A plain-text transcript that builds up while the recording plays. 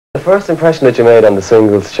The first impression that you made on the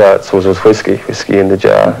singles charts was Whiskey in the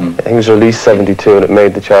Jar. Mm-hmm. I think it was released 72 and it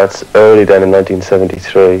made the charts early then in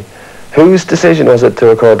 1973. Whose decision was it to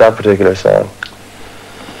record that particular song?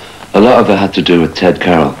 A lot of it had to do with Ted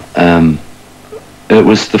Carroll. It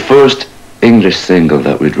was the first English single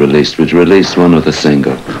that we'd released. We'd released one other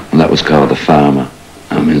single, and that was called The Farmer.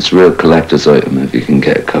 I mean, it's a real collector's item if you can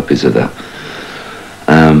get copies of that.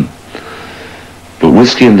 But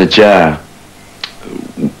Whiskey in the Jar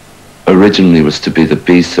originally was to be the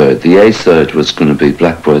B-side. The A-side was going to be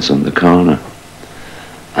Black Boys on the Corner.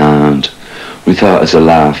 And we thought, as a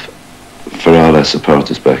laugh for all our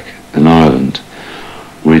supporters back in Ireland,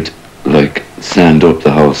 we'd like send up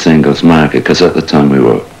the whole singles market, because at the time we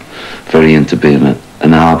were very into being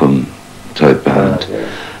an album type band.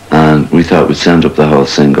 And we thought we'd send up the whole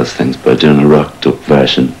singles things by doing a rocked up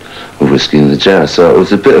version of Whiskey in the Jar. So it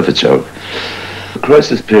was a bit of a joke. The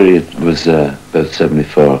crisis period was about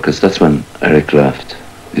 74, because that's when Eric left,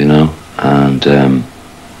 you know, and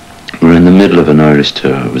we were in the middle of an Irish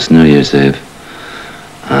tour. It was New Year's Eve,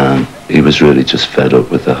 and he was really just fed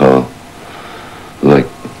up with the whole, like,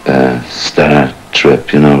 star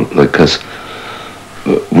trip, you know, like, because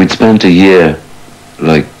we'd spent a year,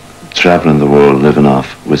 like, travelling the world, living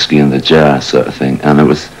off Whiskey in the Jar sort of thing, and there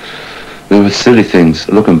were silly things,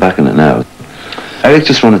 looking back on it now. Eric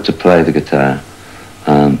just wanted to play the guitar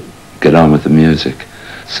and get on with the music.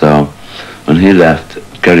 So when he left,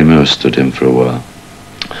 Gary Moore stood in for a while.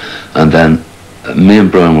 And then me and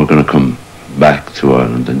Brian were going to come back to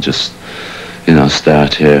Ireland and just, you know,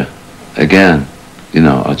 start here again. You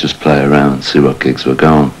know, I'd just play around, see what gigs were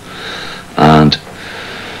going. And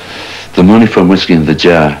the money from Whiskey in the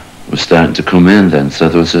Jar was starting to come in then, so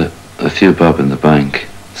there was a few bob in the bank.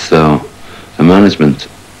 So the management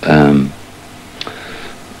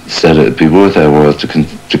said it'd be worth our while to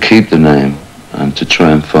keep the name and to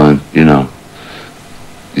try and find, you know,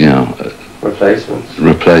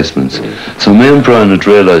 replacements. So me and Brian had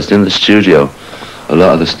realised in the studio, a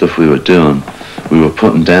lot of the stuff we were doing, we were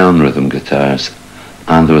putting down rhythm guitars,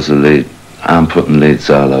 and there was a lead, and putting lead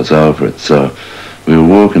solos over it. So we were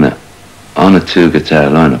working it on a 2-guitar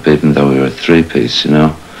lineup, even though we were a 3-piece, you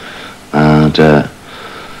know. And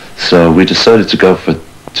so we decided to go for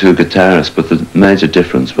 2 guitarists, but the major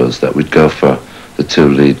difference was that we'd go for the 2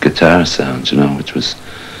 lead guitar sounds, you know, which was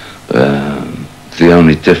the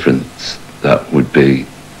only difference that would be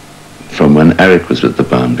from when Eric was with the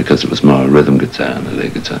band, because it was more a rhythm guitar and a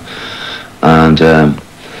lead guitar. And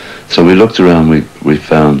so we looked around, we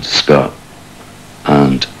found Scott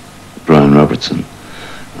and Brian Robertson,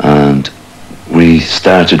 and we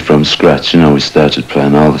started from scratch, you know. We started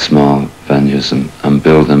playing all the small venues and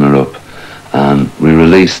building it up. And we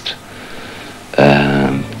released 2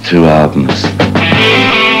 albums.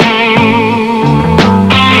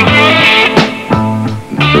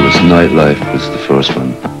 There was Nightlife was the first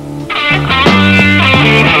one.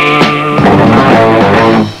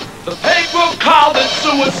 The paper called it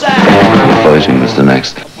suicide. Fighting was the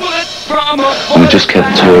next. And we just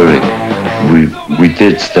kept touring. We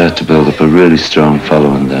did start to build up a really strong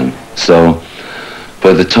following then. So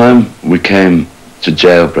by the time we came to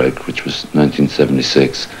Jailbreak, which was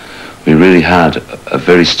 1976, we really had a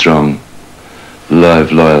very strong,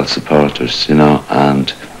 live, loyal supporters, you know,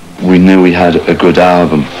 and we knew we had a good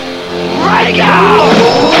album.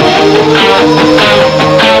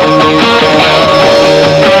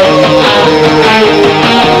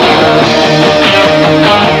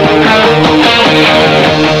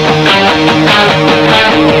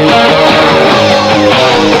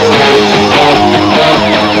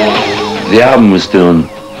 The album was doing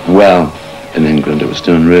well in England. It was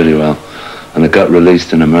doing really well, and it got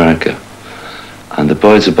released in America. And the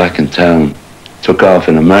boys are back in town, took off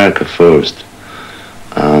in America first,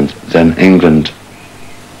 and then England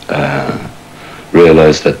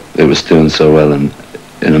realised that it was doing so well in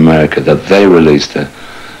America that they released it,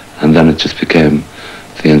 and then it just became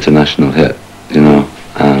the international hit, you know.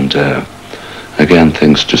 And again,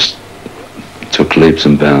 things just took leaps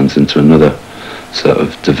and bounds into another sort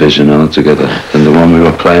of division altogether than the one we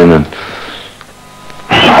were playing in.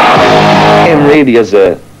 Him really as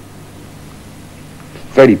a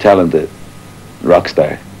very talented rock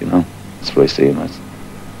star, you know. That's what I see him as.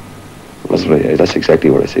 That's exactly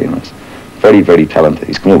what I see him as. Very, very talented.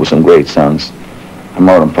 He's come up with some great songs. And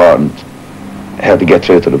more important, how to get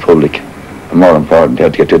through to the public. And more important, how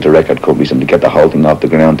to get through to record companies and to get the whole thing off the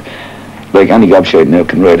ground. Like, any gobshite now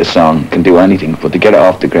can write a song, can do anything, but to get it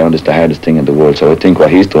off the ground is the hardest thing in the world. So I think what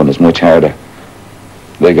he's done is much harder.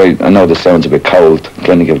 Like, I know this sounds a bit cold,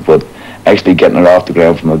 clinical, but actually getting it off the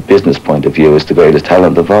ground from a business point of view is the greatest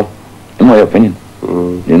talent of all, in my opinion.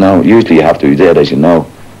 You know, usually you have to be dead, as you know,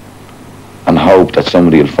 and hope that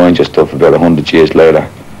somebody will find your stuff about 100 years later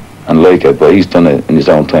and like it. But he's done it in his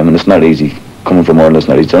own time, and it's not easy. Coming from Ireland, it's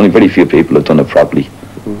not easy. There's only very few people have done it properly.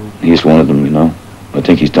 He's one of them, you know. I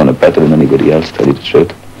think he's done it better than anybody else, to tell you the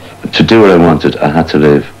truth. To do what I wanted, I had to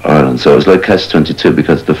leave Ireland. So it was like catch-22,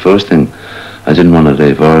 because the first thing, I didn't want to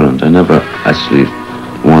leave Ireland. I never actually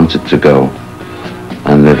wanted to go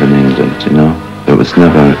and live in England, you know. It was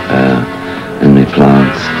never in my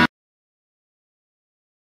plans.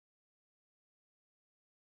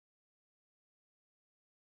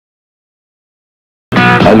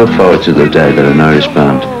 I look forward to the day that an Irish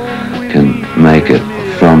band can make it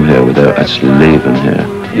from here without actually leaving here.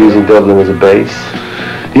 Using Dublin as a base?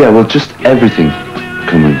 Yeah, well, just everything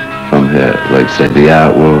coming from here, like, say, the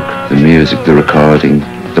artwork, the music, the recording,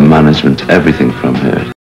 the management, everything from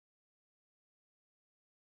here.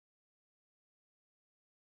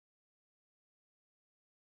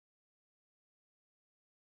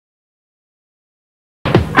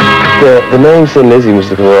 The name Thin Lizzy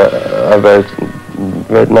was about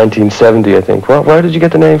 1970, I think. Where did you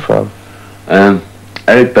get the name from?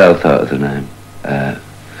 Eric Bell thought of the name.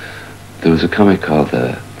 There was a comic called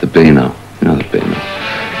the Beano, you know the Beano,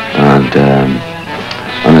 and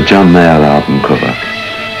on a John Mayall album cover,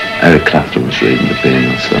 Eric Clapton was reading the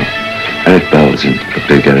Beano, so Eric Bell was a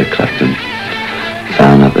big Eric Clapton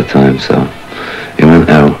fan at the time, so he went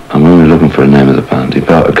out, and when we were looking for a name of the band, he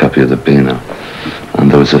bought a copy of the Beano, and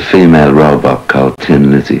there was a female robot called Thin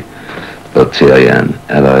Lizzy, spelled Tinlizzie,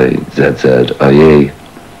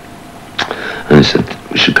 and he said,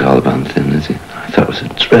 we should call the band Thin Lizzy. I thought it was a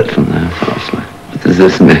dreadful name. I was like, what does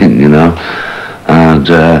this mean, you know? And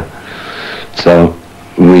so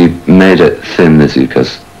we made it Thin Lizzy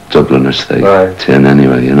because Dubliners say tin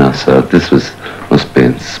anyway, you know. So this was us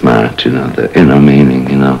being smart, you know, the inner meaning,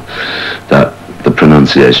 you know, that the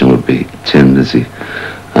pronunciation would be Tin Lizzy,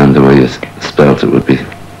 and the way you spelt it would be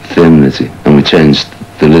Thin Lizzy. And we changed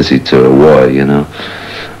the Lizzy to a Y, you know,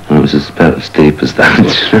 and it was about as deep as that,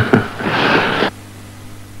 you know.